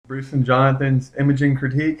Bruce and Jonathan's imaging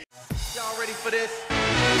critique. Y'all ready for this?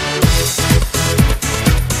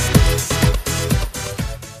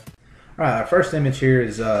 Alright, our first image here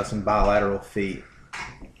is some bilateral feet.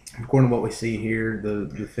 According to what we see here,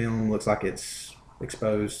 the film looks like it's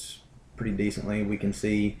exposed pretty decently. We can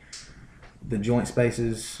see the joint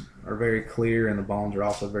spaces are very clear and the bones are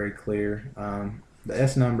also very clear. The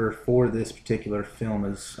S number for this particular film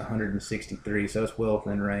is 163, so it's well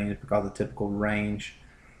within range because the typical range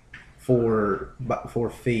for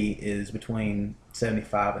feet is between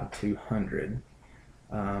 75 and 200.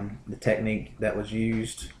 The technique that was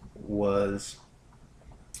used was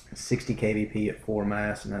 60 kVp at 4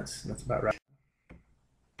 mass, and that's about right.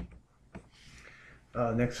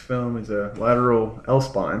 Next film is a lateral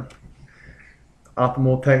L-spine.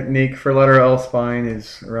 Optimal technique for lateral L-spine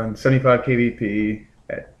is around 75 kVp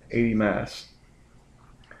at 80 mass.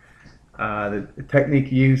 The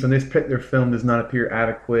technique used on this particular film does not appear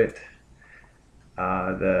adequate.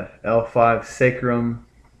 The L5 sacrum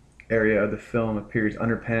area of the film appears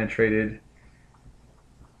underpenetrated.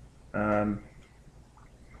 The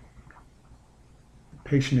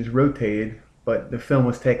patient is rotated, but the film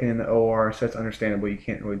was taken in the OR, so that's understandable. You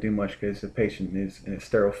can't really do much because the patient is in a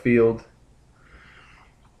sterile field.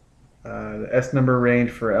 The S number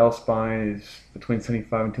range for L-spine is between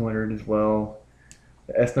 75 and 200 as well.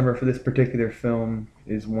 The S number for this particular film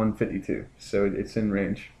is 152, so it's in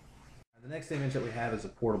range. The next image that we have is a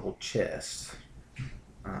portable chest.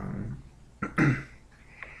 From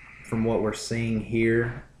what we're seeing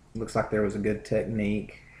here, it looks like there was a good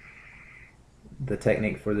technique. The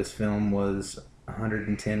technique for this film was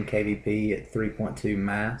 110 kVp at 3.2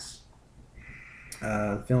 mass.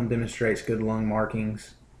 The film demonstrates good lung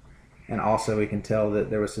markings, and also we can tell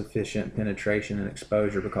that there was sufficient penetration and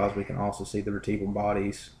exposure because we can also see the vertebral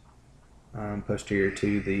bodies posterior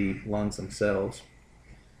to the lungs themselves.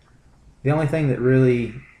 The only thing that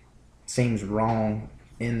really seems wrong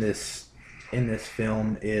in this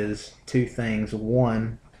film is two things.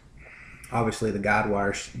 One, obviously the guide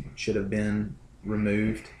wire should have been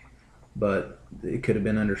removed, but it could have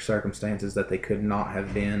been under circumstances that they could not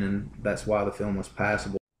have been, and that's why the film was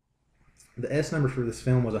passable. The S number for this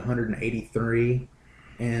film was 183,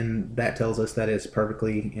 and that tells us that it's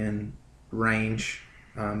perfectly in range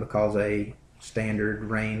because a standard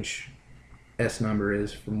range S number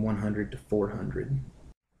is from 100 to 400.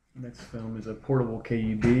 Next film is a portable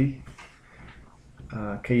KUB.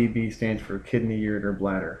 KUB stands for kidney, ureter,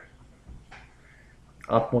 bladder.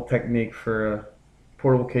 Optimal technique for a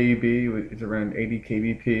portable KUB is around 80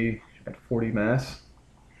 kVp at 40 mass.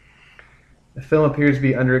 The film appears to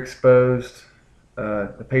be underexposed.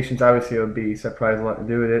 The patient's obviously obese. That probably has a lot to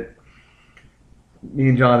do with it. Me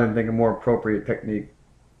and Jonathan think a more appropriate technique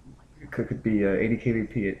could be 80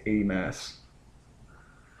 kVp at 80 mass.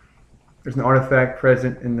 There's an artifact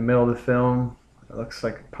present in the middle of the film. It looks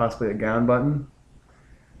like possibly a gown button.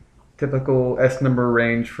 Typical S number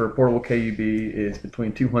range for a portable KUB is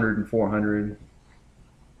between 200 and 400.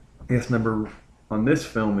 The S number on this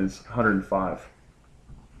film is 105.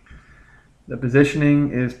 The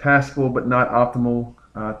positioning is passable but not optimal.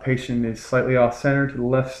 Patient is slightly off center to the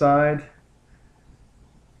left side.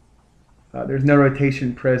 There's no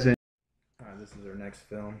rotation present. This is our next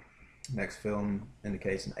film. Next film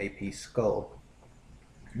indicates an AP skull.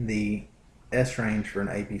 The S range for an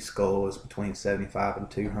AP skull is between 75 and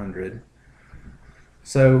 200.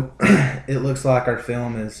 So it looks like our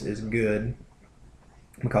film is good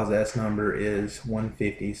because the S number is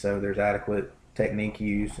 150, so there's adequate technique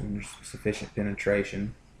used and there's sufficient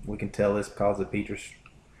penetration. We can tell this because the petrous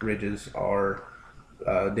ridges are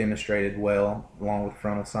demonstrated well along with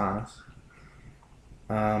frontal sinus.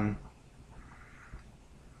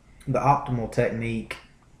 The optimal technique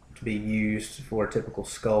to be used for a typical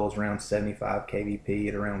skull is around 75 kVp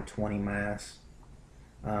at around 20 mass.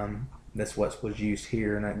 That's what was used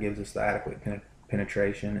here, and that gives us the adequate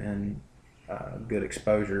penetration and good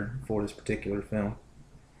exposure for this particular film.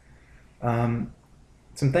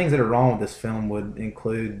 Some things that are wrong with this film would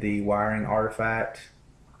include the wiring artifact.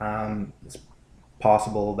 It's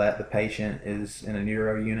possible that the patient is in a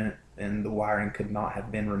neuro unit and the wiring could not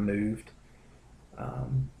have been removed.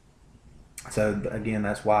 So again,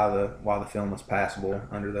 that's why the film was passable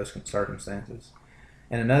under those circumstances.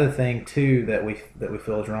 And another thing too that we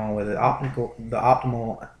feel is wrong with it, the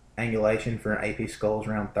optimal angulation for an AP skull is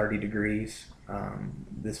around 30 degrees.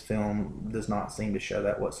 This film does not seem to show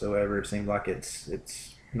that whatsoever. It seems like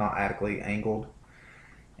it's not adequately angled.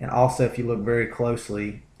 And also, if you look very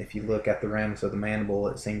closely, if you look at the ramus of the mandible,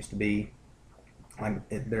 it seems to be like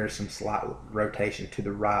there's some slight rotation to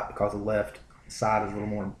the right because the left side is a little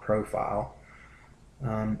more in profile.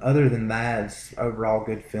 Other than that, it's overall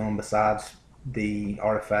good film besides the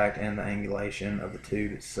artifact and the angulation of the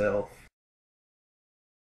tube itself.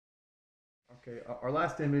 Okay, our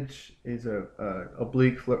last image is a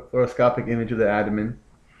oblique fluoroscopic image of the abdomen.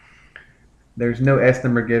 There's no S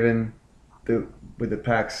number given. The, with the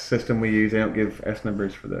PACS system we use, they don't give S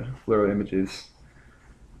numbers for the fluoro images.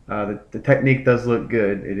 The technique does look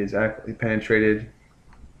good. It is adequately penetrated.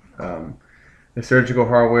 Um, the surgical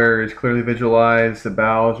hardware is clearly visualized. The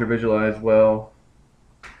bowels are visualized well.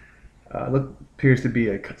 Appears to be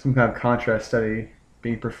some kind of contrast study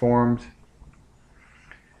being performed.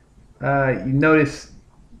 You notice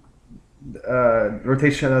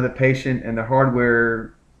rotation of the patient, and the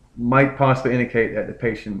hardware might possibly indicate that the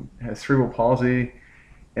patient has cerebral palsy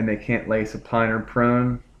and they can't lay supine or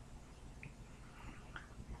prone.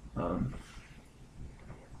 Um,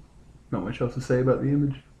 Not much else to say about the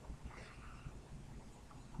image.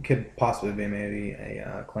 Could possibly be maybe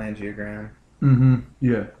a cholangiogram Mm-hmm.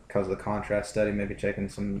 Yeah. because of the contrast study. Maybe checking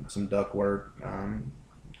some duct work.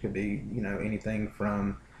 Could be anything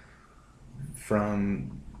from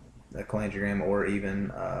a cholangiogram or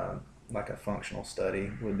even like a functional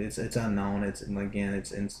study. It's unknown. It's in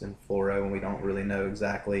fluoro, and we don't really know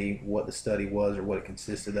exactly what the study was or what it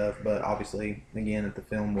consisted of. But obviously, again, that the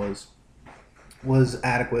film was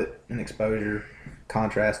adequate in exposure.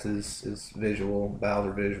 Contrast is visual, bowels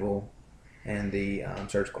are visual, and the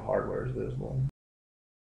surgical hardware is visible.